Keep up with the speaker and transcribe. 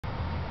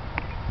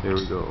There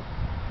we go.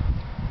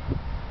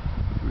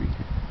 3.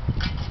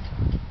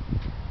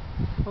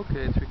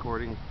 Okay, it's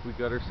recording. We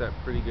got her set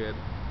pretty good.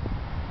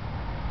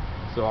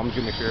 So I'm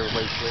gonna make sure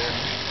everybody's clear.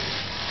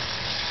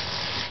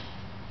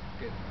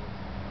 Good.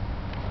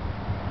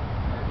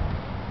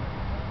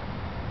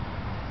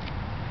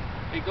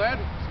 Hey Glenn,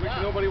 so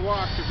yeah. Nobody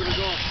walks, we're gonna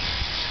go.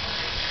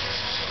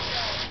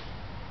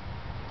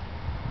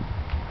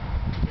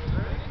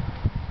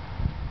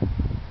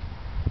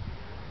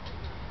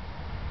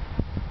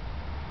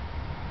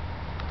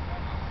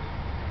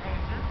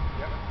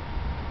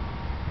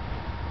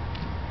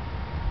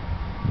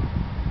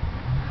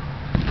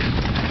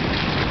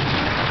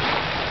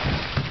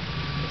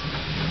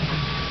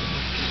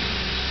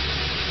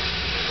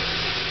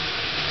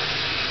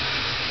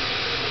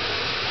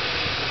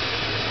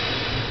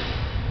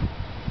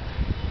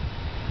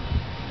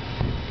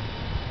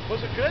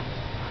 Was it good?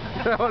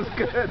 That was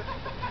good.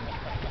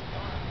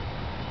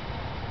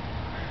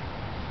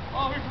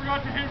 Oh, we forgot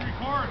to hit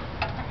record.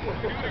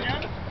 Do it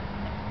again?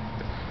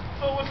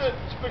 So was it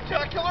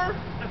spectacular?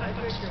 I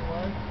think it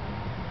was.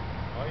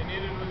 All you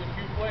needed was a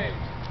few flames.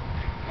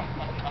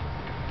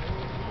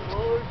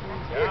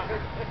 Yeah.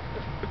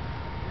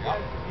 You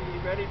guys should be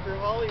ready for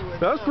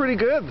Hollywood. That was pretty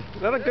good.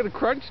 That had a good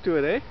crunch to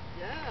it, eh?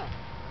 Yeah.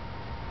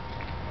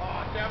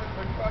 Oh, damn it,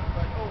 my truck,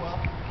 but oh well.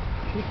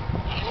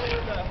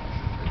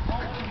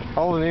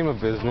 All the name of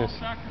business.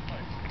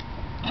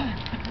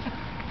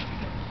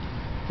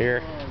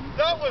 Here.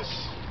 That was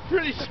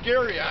pretty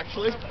scary,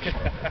 actually.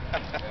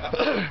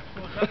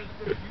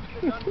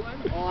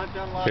 Oh, I've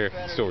done a lot Here,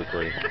 better. still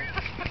recording.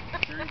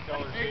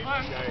 Hey,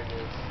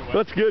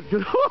 That's good.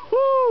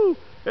 Woohoo!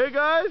 Hey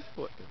guys,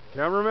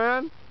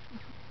 cameraman,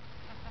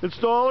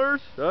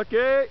 installers,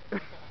 okay.